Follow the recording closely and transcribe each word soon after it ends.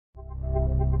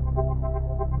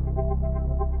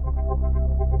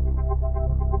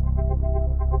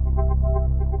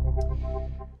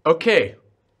Okay,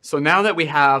 so now that we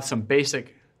have some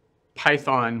basic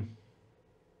Python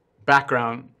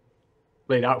background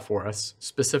laid out for us,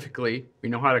 specifically, we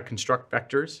know how to construct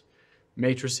vectors,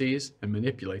 matrices, and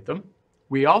manipulate them.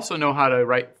 We also know how to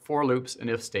write for loops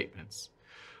and if statements.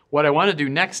 What I want to do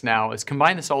next now is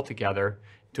combine this all together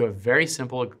to a very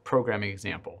simple programming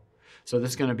example. So this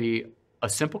is going to be a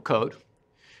simple code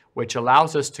which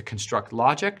allows us to construct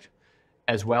logic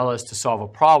as well as to solve a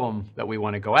problem that we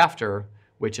want to go after,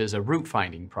 which is a root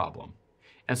finding problem.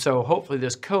 And so hopefully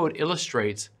this code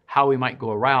illustrates how we might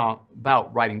go around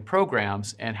about writing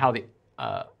programs and how the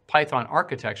Python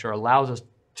architecture allows us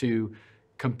to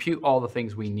compute all the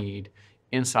things we need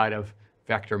inside of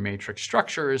vector matrix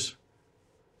structures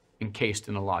encased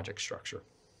in a logic structure.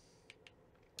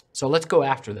 So let's go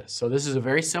after this. So this is a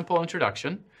very simple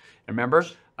introduction. And remember,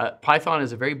 Python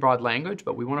is a very broad language,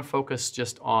 but we want to focus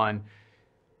just on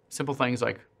simple things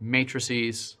like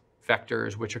matrices,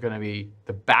 vectors, which are going to be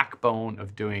the backbone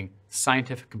of doing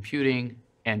scientific computing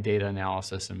and data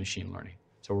analysis and machine learning.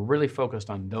 So we're really focused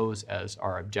on those as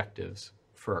our objectives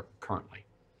for currently.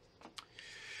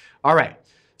 All right,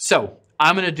 so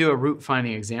I'm going to do a root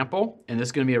finding example, and this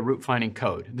is going to be a root finding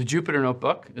code. The Jupyter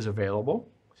Notebook is available,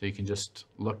 so you can just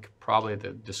look probably at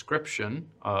the description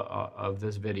of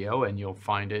this video, and you'll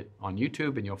find it on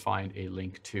YouTube, and you'll find a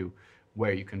link to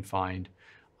where you can find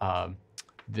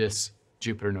this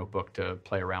Jupyter Notebook to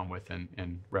play around with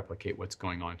and replicate what's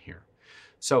going on here.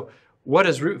 So what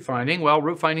is root finding? Well,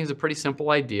 root finding is a pretty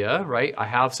simple idea, right? I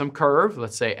have some curve,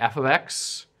 let's say f of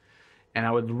x, and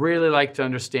I would really like to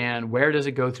understand where does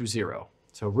it go through 0.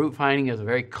 So root finding is a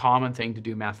very common thing to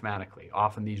do mathematically.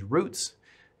 Often these roots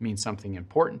mean something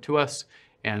important to us,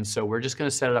 and so we're just going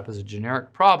to set it up as a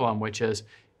generic problem, which is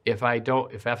if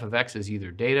f of x is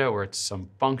either data or it's some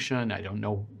function, I don't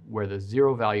know where the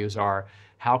 0 values are,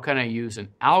 how can I use an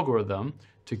algorithm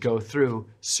to go through,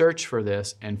 search for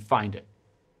this, and find it?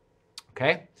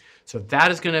 Okay, so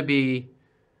that is going to be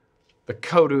the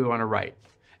code we want to write.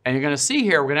 And you're going to see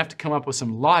here, we're going to have to come up with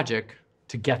some logic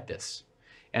to get this.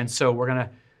 And so we're going to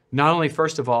not only,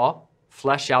 first of all,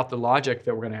 flesh out the logic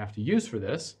that we're going to have to use for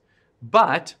this,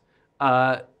 but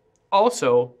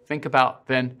also think about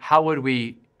then how would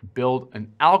we build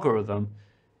an algorithm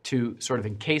to sort of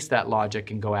encase that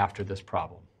logic and go after this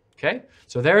problem. Okay,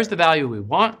 so there's the value we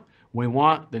want. We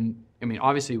want the, I mean,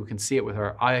 obviously we can see it with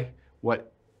our eye,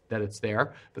 that it's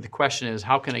there, but the question is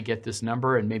how can I get this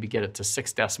number and maybe get it to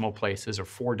 6 decimal places or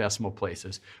 4 decimal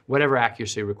places, whatever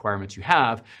accuracy requirements you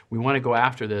have. We want to go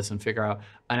after this and figure out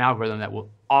an algorithm that will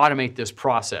automate this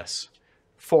process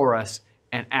for us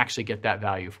and actually get that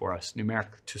value for us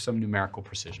to some numerical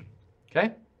precision.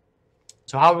 Okay?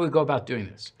 So how do we go about doing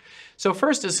this? So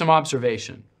first is some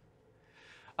observation.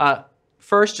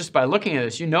 First, just by looking at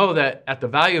this, you know that at the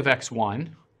value of x1,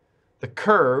 the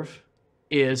curve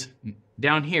is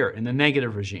down here in the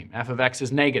negative regime. F of x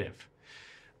is negative.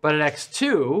 But at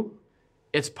x2,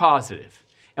 it's positive.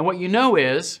 And what you know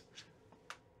is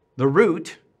the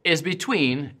root is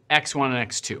between x1 and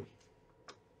x2.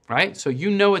 Right? So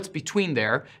you know it's between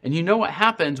there, and you know what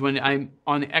happens when I'm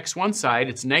on the x1 side,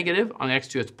 it's negative, on the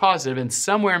x2 it's positive, and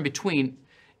somewhere in between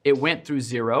it went through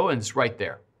 0 and it's right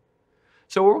there.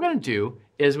 So what we're going to do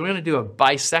is we're going to do a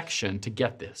bisection to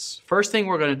get this. First thing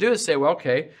we're going to do is say, well,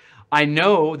 okay, I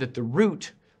know that the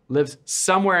root lives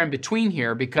somewhere in between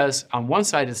here because on one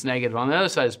side it's negative, on the other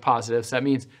side it's positive, so that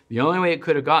means the only way it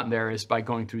could have gotten there is by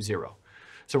going through 0.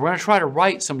 So we're going to try to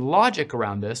write some logic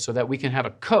around this so that we can have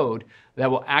a code that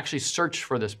will actually search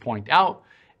for this point out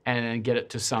and then get it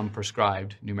to some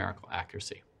prescribed numerical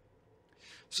accuracy.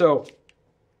 So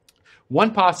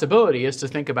one possibility is to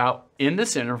think about in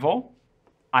this interval,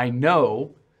 I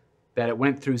know that it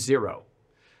went through 0.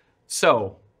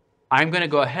 So I'm going to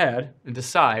go ahead and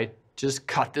decide to just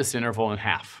cut this interval in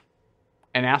half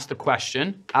and ask the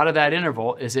question, out of that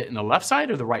interval, is it in the left side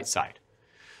or the right side?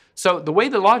 So the way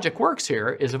the logic works here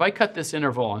is if I cut this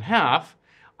interval in half,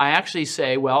 I actually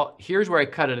say, well, here's where I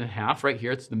cut it in half, right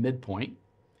here, it's the midpoint.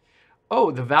 Oh,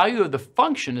 the value of the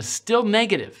function is still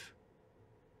negative.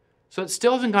 So it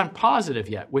still hasn't gone positive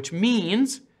yet, which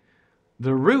means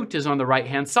the root is on the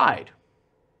right-hand side.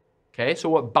 Okay, so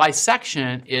what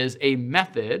bisection is a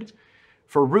method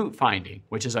for root finding,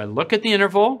 which is I look at the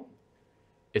interval,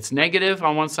 it's negative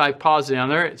on one side, positive on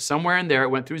the other. Somewhere in there it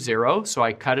went through 0, so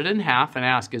I cut it in half and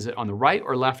ask, is it on the right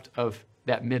or left of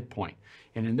that midpoint?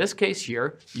 And in this case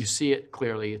here, you see it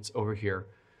clearly, it's over here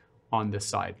on this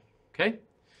side, okay?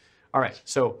 All right,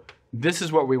 so this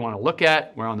is what we want to look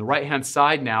at. We're on the right-hand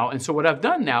side now, and so what I've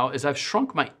done now is I've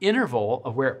shrunk my interval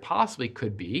of where it possibly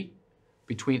could be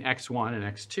between x1 and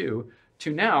x2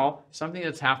 to now something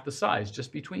that's half the size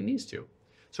just between these two.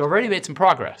 So I've already made some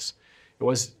progress.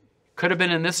 Could have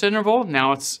been in this interval,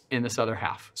 now it's in this other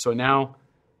half. So now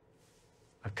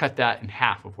I've cut that in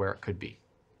half of where it could be.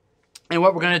 And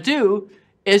what we're going to do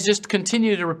is just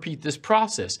continue to repeat this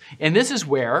process. And this is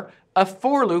where a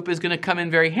for loop is going to come in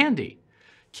very handy.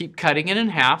 Keep cutting it in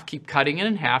half, keep cutting it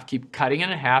in half, keep cutting it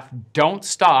in half. Don't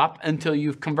stop until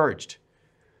you've converged.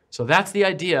 So that's the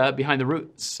idea behind the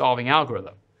root solving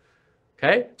algorithm.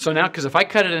 Okay, so now, because if I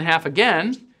cut it in half again,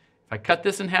 if I cut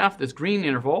this in half, this green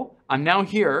interval, I'm now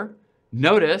here.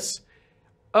 Notice,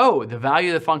 oh, the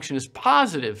value of the function is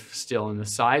positive still on the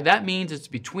side. That means it's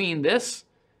between this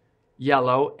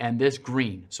yellow and this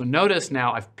green. So notice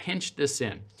now I've pinched this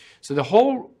in. So the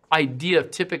whole idea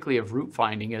typically of root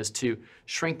finding is to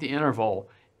shrink the interval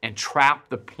and trap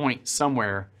the point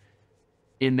somewhere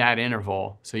in that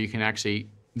interval so you can actually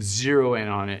zero in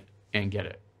on it and get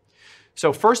it.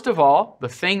 So first of all, the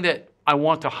thing that I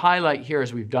want to highlight here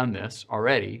as we've done this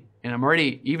already, and I'm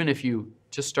already, even if you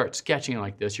just start sketching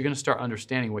like this, you're going to start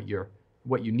understanding what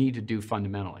you need to do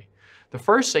fundamentally. The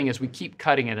first thing is we keep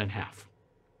cutting it in half.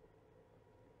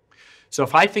 So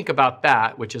if I think about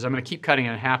that, which is I'm going to keep cutting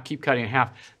it in half, keep cutting it in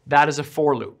half, that is a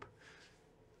for loop.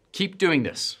 Keep doing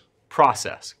this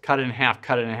process. Cut it in half,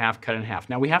 cut it in half, cut it in half.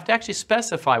 Now we have to actually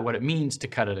specify what it means to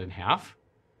cut it in half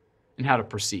and how to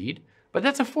proceed, but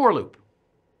that's a for loop.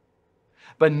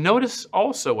 But notice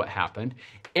also what happened.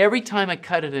 Every time I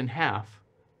cut it in half,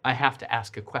 I have to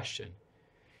ask a question.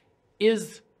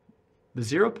 Is the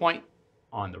 0 point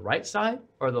on the right side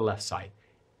or the left side?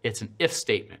 It's an if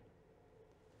statement.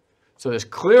 So there's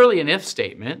clearly an if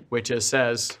statement, which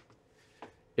says,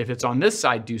 if it's on this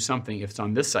side, do something. If it's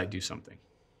on this side, do something.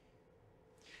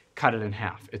 Cut it in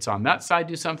half. It's on that side,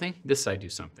 do something. This side, do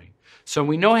something. So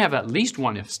we know I have at least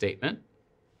one if statement,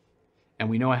 and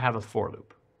we know I have a for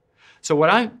loop. So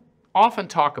what I often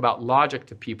talk about logic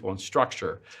to people and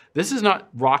structure, this is not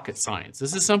rocket science.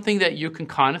 This is something that you can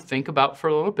kind of think about for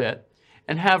a little bit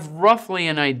and have roughly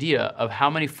an idea of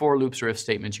how many for loops or if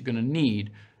statements you're going to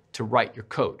need to write your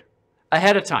code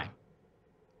ahead of time.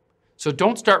 So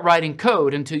don't start writing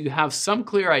code until you have some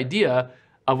clear idea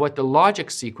of what the logic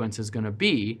sequence is going to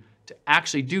be to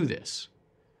actually do this.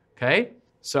 Okay?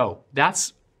 So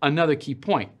that's another key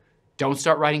point. Don't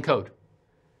start writing code.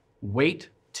 Wait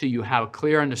till you have a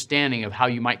clear understanding of how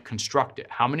you might construct it.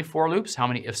 How many for loops, how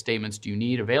many if statements do you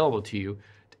need available to you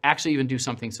to actually even do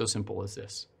something so simple as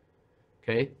this?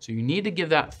 Okay? So you need to give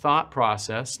that thought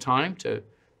process time to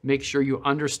make sure you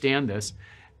understand this,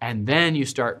 and then you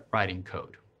start writing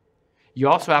code. You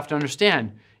also have to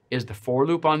understand, is the for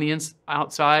loop on the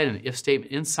outside and the if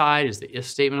statement inside? Is the if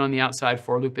statement on the outside,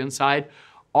 for loop inside?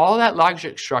 All that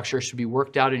logic structure should be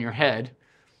worked out in your head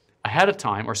ahead of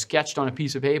time or sketched on a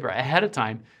piece of paper ahead of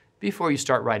time before you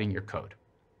start writing your code.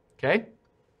 Okay?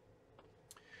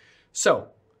 So,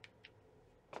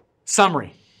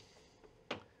 summary.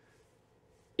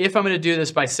 If I'm going to do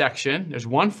this by section, there's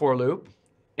one for loop.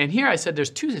 And here I said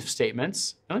there's two if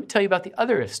statements. Now let me tell you about the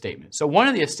other if statement. So one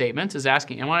of the if statements is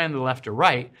asking, am I on the left or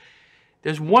right?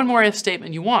 There's one more if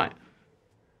statement you want.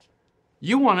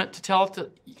 You want it to tell it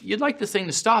to, you'd like this thing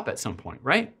to stop at some point,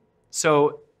 right?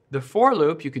 So the for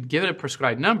loop, you could give it a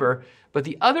prescribed number, but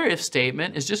the other if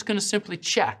statement is just going to simply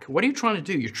check. What are you trying to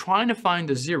do? You're trying to find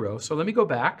the 0. So let me go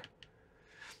back.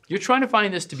 You're trying to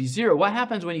find this to be 0. What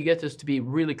happens when you get this to be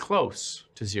really close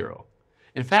to 0?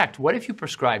 In fact, what if you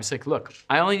prescribe, it's like, look,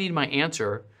 I only need my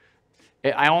answer,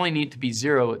 I only need to be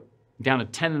 0 down to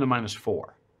 10 to the minus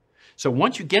 4. So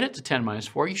once you get it to 10 minus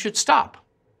 4, you should stop.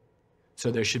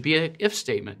 So there should be an if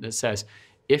statement that says,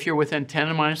 if you're within 10 to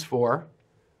the minus 4,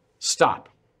 stop.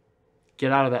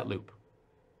 Get out of that loop.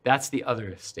 That's the other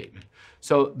if statement.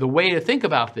 So the way to think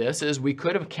about this is we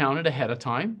could have counted ahead of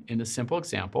time in the simple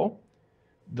example.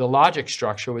 The logic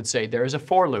structure would say there is a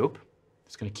for loop.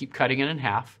 It's going to keep cutting it in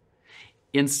half.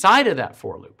 Inside of that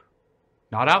for loop,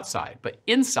 not outside, but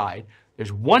inside,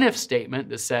 there's one if statement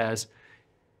that says,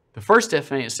 the first if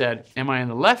statement said, am I on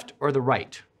the left or the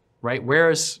right? Right?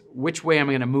 Which way am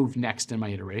I going to move next in my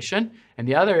iteration? And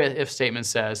the other if statement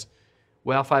says,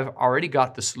 well, if I've already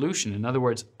got the solution, in other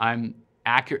words, I'm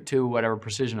accurate to whatever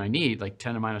precision I need, like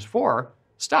 10 to the minus 4,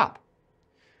 stop.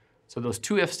 So those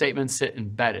two if statements sit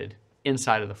embedded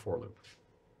inside of the for loop.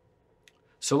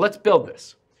 So let's build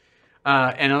this.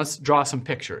 And let's draw some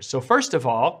pictures. So first of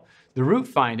all, the root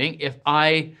finding, if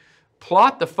I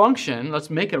plot the function,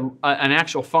 let's make an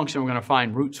actual function we're going to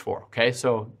find roots for, okay?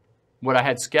 So what I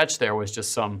had sketched there was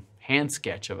just some hand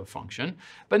sketch of a function.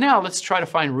 But now let's try to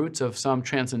find roots of some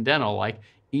transcendental like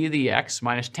e to the x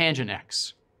minus tangent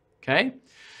x, okay?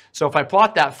 So if I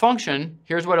plot that function,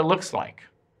 here's what it looks like.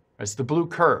 It's the blue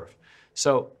curve.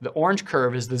 So the orange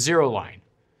curve is the 0 line.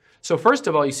 So first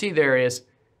of all, you see there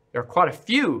are quite a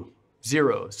few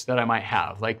zeros that I might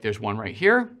have. Like there's one right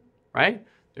here, right?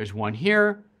 There's one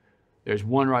here. There's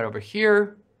one right over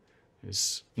here.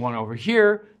 There's one over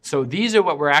here. So these are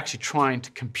what we're actually trying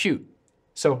to compute.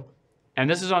 So, and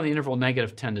this is on the interval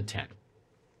 -10 to 10.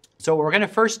 So what we're going to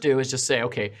first do is just say,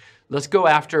 okay, let's go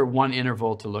after one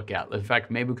interval to look at. In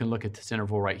fact, maybe we can look at this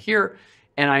interval right here.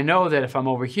 And I know that if I'm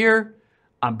over here,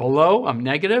 I'm below, I'm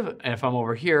negative. And if I'm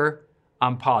over here,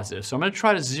 I'm positive. So I'm going to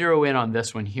try to zero in on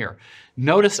this one here.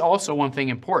 Notice also one thing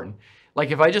important.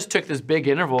 Like if I just took this big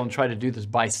interval and tried to do this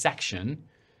bisection,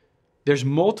 there's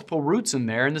multiple roots in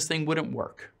there and this thing wouldn't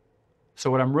work. So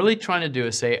what I'm really trying to do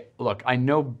is say, look, I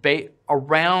know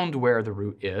around where the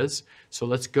root is. So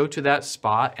let's go to that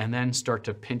spot and then start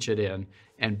to pinch it in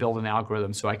and build an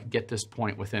algorithm so I can get this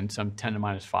point within some 10 to the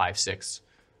 -5, 6,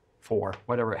 4,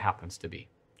 whatever it happens to be.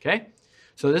 Okay?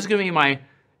 So this is going to be my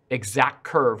exact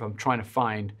curve. I'm trying to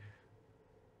find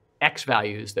x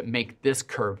values that make this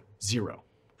curve 0.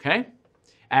 Okay?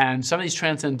 And some of these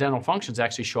transcendental functions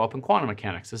actually show up in quantum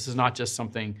mechanics. This is not just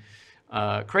something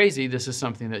crazy. This is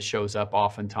something that shows up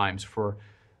oftentimes for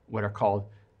what are called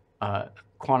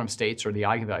quantum states or the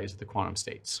eigenvalues of the quantum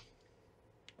states.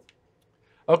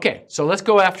 Okay, so let's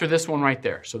go after this one right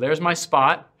there. So there's my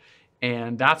spot,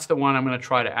 and that's the one I'm going to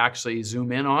try to actually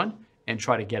zoom in on and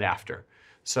try to get after.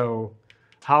 So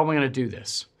how am I going to do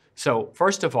this? So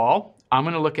first of all, I'm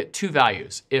going to look at two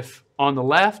values. If on the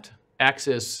left, x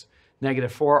is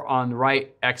 -4, on the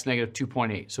right, x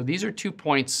 -2.8. So these are 2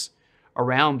 points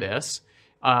around this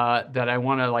that I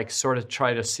want to like sort of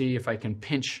try to see if I can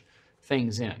pinch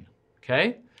things in,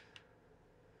 okay?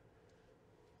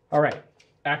 All right,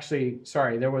 actually,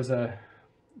 sorry,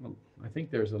 I think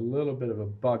there's a little bit of a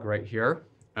bug right here.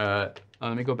 Let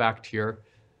me go back to here.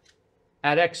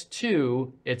 At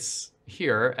x2, it's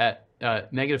here at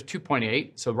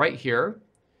 -2.8, so right here,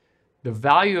 the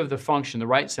value of the function, the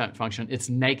right sent function, it's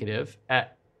negative.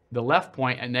 At the left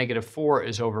point at -4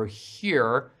 is over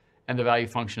here, and the value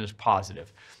function is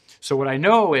positive. So what I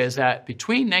know is that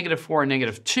between -4 and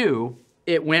 -2,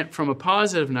 it went from a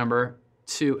positive number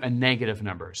to a negative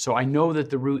number. So I know that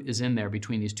the root is in there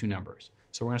between these two numbers.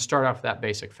 So we're going to start off with that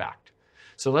basic fact.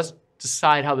 So let's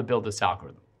decide how to build this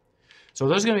algorithm. So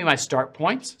those are going to be my start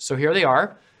points. So here they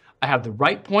are. I have the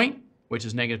right point, which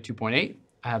is -2.8.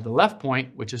 I have the left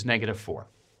point, which is -4.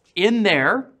 In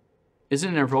there is an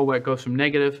interval where it goes from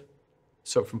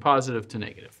from positive to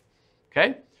negative.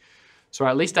 Okay? So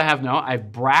at least I have now,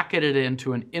 I've bracketed it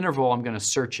into an interval I'm going to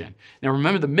search in. Now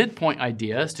remember, the midpoint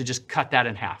idea is to just cut that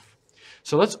in half.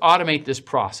 So let's automate this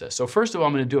process. So first of all,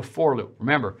 I'm going to do a for loop.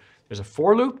 Remember, there's a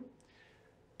for loop,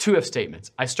 two if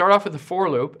statements. I start off with the for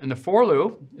loop, and the for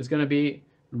loop is going to be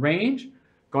range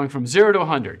going from 0 to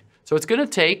 100. So it's going to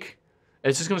take,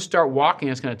 it's just going to start walking.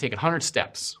 It's going to take 100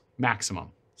 steps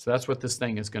maximum. So that's what this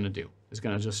thing is going to do. It's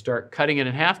going to just start cutting it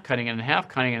in half, cutting it in half,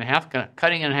 cutting it in half,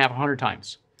 cutting it in half 100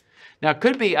 times. Now, it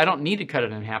could be I don't need to cut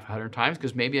it in half 100 times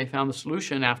because maybe I found the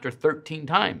solution after 13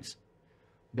 times.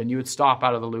 Then you would stop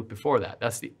out of the loop before that.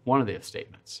 That's one of the if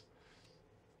statements.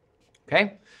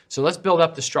 Okay? So let's build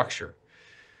up the structure.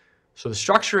 So the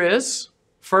structure is,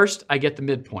 first I get the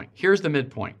midpoint. Here's the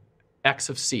midpoint, x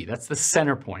of c. That's the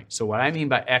center point. So what I mean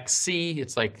by xc,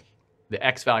 it's like the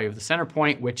x value of the center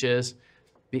point, which is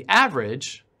the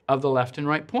average of the left and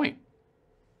right point.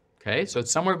 Okay? So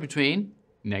it's somewhere between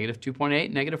 -2.8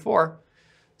 and -4.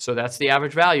 So that's the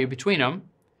average value between them.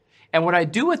 And what I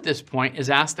do at this point is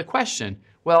ask the question,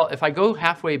 well, if I go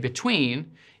halfway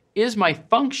between, is my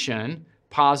function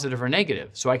positive or negative?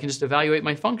 So I can just evaluate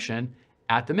my function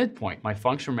at the midpoint. My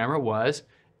function, remember, was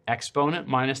exponent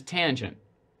minus tangent.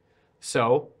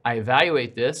 So I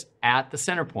evaluate this at the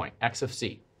center point, x of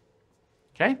c.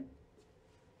 Okay?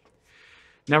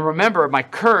 Now remember, my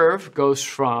curve goes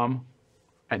from,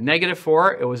 at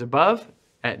 -4, it was above.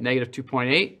 At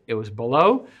 -2.8, it was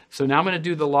below. So now I'm going to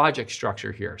do the logic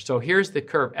structure here. So here's the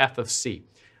curve f of c.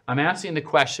 I'm asking the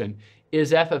question,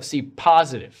 is f of c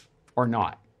positive or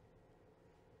not?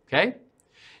 Okay?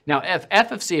 Now if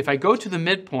f of c, if I go to the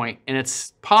midpoint and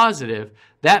it's positive,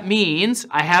 that means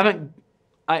I haven't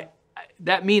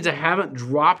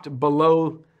dropped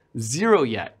below 0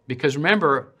 yet. Because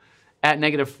remember, at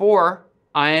 -4,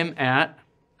 I am at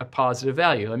a positive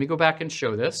value. Let me go back and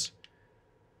show this.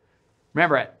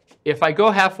 Remember, if I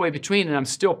go halfway between and I'm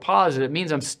still positive, it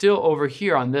means I'm still over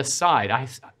here on this side.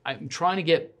 I'm trying to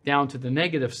get down to the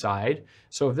negative side.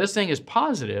 So if this thing is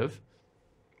positive,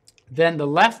 then the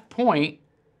left point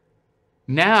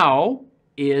now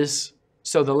is,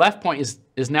 so the left point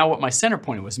is is now what my center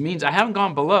point was. It means I haven't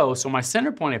gone below, so my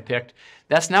center point I picked,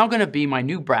 that's now going to be my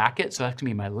new bracket, so that's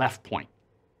going to be my left point.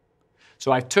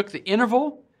 So I took the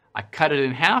interval, I cut it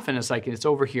in half, and it's like it's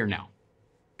over here now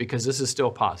because this is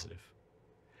still positive.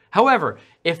 However,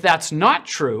 if that's not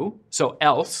true, so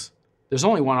else, there's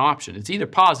only one option. It's either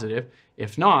positive.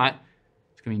 If not,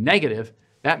 it's going to be negative.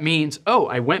 That means, oh,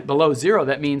 I went below 0.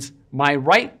 That means my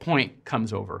right point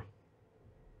comes over.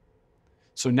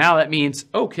 So now that means,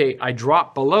 okay, I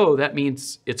drop below. That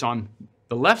means it's on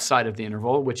the left side of the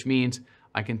interval, which means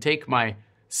I can take my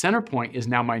center point is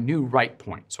now my new right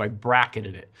point. So I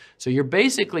bracketed it. So you're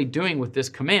basically doing with this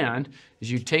command is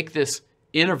you take this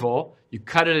interval, you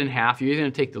cut it in half. You're either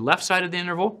going to take the left side of the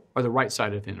interval or the right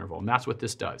side of the interval. And that's what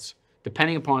this does,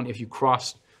 depending upon if you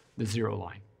cross the 0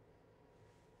 line.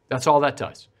 That's all that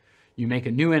does. You make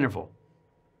a new interval.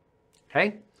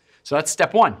 Okay? So that's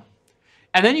step 1.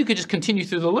 And then you could just continue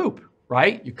through the loop,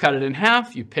 right? You cut it in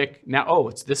half, you pick, now, oh,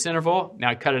 it's this interval. Now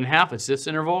I cut it in half, it's this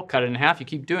interval, cut it in half. You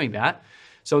keep doing that.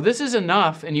 So this is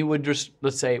enough, and you would just,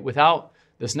 let's say, without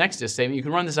this next if statement, you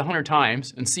can run this 100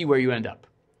 times and see where you end up.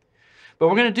 But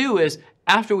what we're going to do is,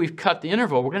 after we've cut the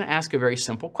interval, we're going to ask a very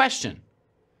simple question.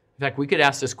 In fact, we could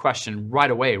ask this question right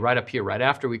away, right up here, right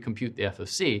after we compute the f of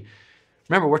c.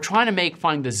 Remember, we're trying to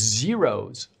find the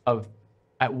zeros of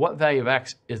at what value of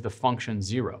x is the function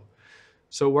 0.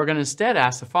 So we're going to instead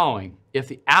ask the following. If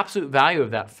the absolute value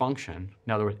of that function,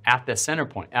 in other words, at the center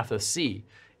point, f of c,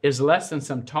 is less than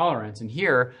some tolerance, and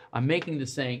here I'm making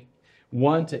this saying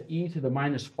 1 to e to the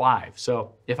minus 5.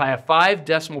 So if I have 5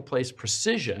 decimal place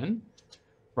precision,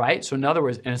 right? So in other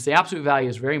words, and it's the absolute value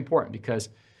is very important because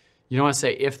you don't want to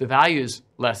say if the value is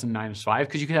less than minus 5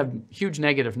 because you can have huge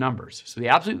negative numbers. So the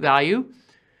absolute value,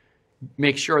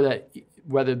 make sure that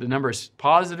whether the number is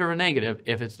positive or negative,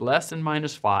 if it's less than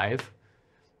minus 5,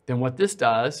 then what this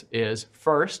does is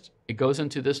first, it goes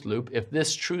into this loop. If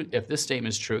this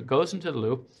statement is true, it goes into the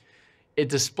loop. It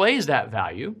displays that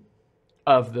value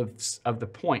of the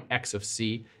point x of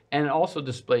c, and it also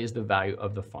displays the value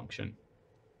of the function.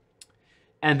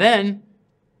 And then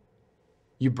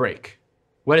you break.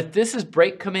 What this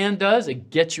break command does, it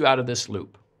gets you out of this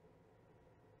loop.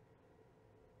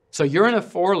 So you're in a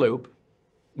for loop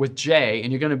with j,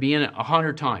 and you're going to be in it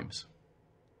 100 times.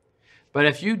 But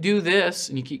if you do this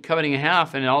and you keep cutting in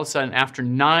half, and all of a sudden after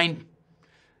nine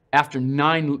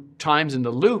times in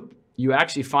the loop, you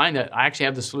actually find that I actually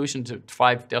have the solution to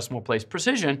 5 decimal place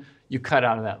precision, you cut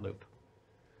out of that loop.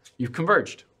 You've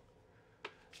converged.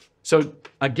 So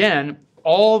again,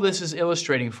 all this is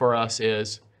illustrating for us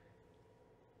is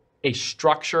a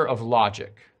structure of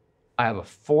logic. I have a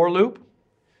for loop,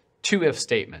 2 if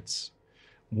statements.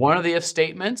 One of the if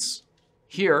statements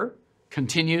here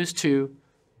continues to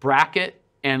bracket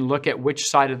and look at which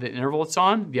side of the interval it's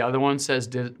on. The other one says,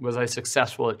 was I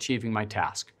successful at achieving my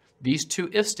task? These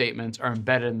 2 if statements are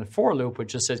embedded in the for loop,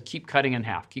 which just says keep cutting in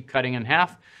half. Keep cutting in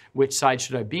half. Which side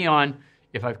should I be on?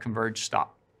 If I've converged,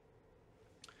 stop.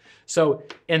 So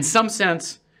in some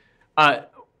sense,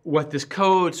 what this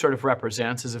code sort of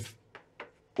represents is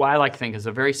what I like to think is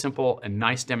a very simple and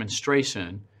nice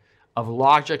demonstration of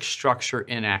logic structure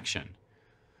in action.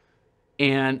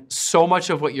 And so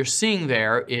much of what you're seeing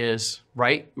there is,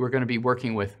 right, we're going to be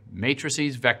working with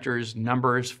matrices, vectors,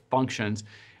 numbers, functions.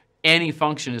 Any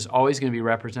function is always going to be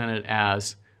represented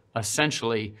as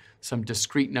essentially some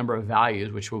discrete number of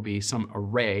values, which will be some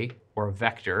array or a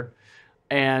vector.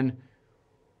 And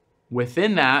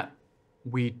within that,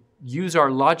 we use our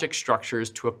logic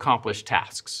structures to accomplish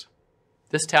tasks.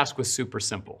 This task was super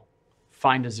simple.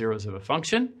 Find the zeros of a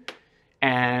function.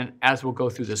 And as we'll go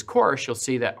through this course, you'll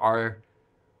see that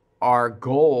our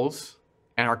goals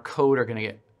and our code are going to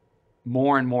get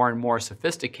more and more and more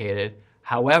sophisticated.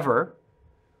 However,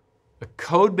 the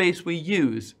code base we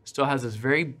use still has this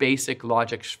very basic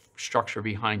logic structure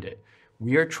behind it.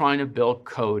 We are trying to build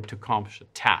code to accomplish a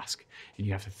task. And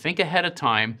you have to think ahead of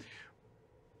time,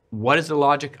 what is the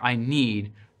logic I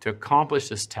need to accomplish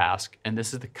this task? And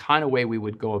this is the kind of way we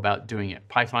would go about doing it.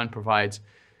 Python provides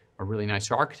a really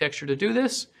nice architecture to do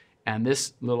this. And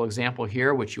this little example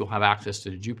here, which you'll have access to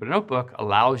the Jupyter Notebook,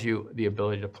 allows you the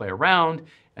ability to play around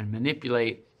and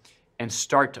manipulate and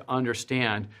start to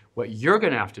understand what you're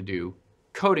going to have to do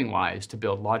coding-wise to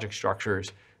build logic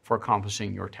structures for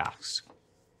accomplishing your tasks.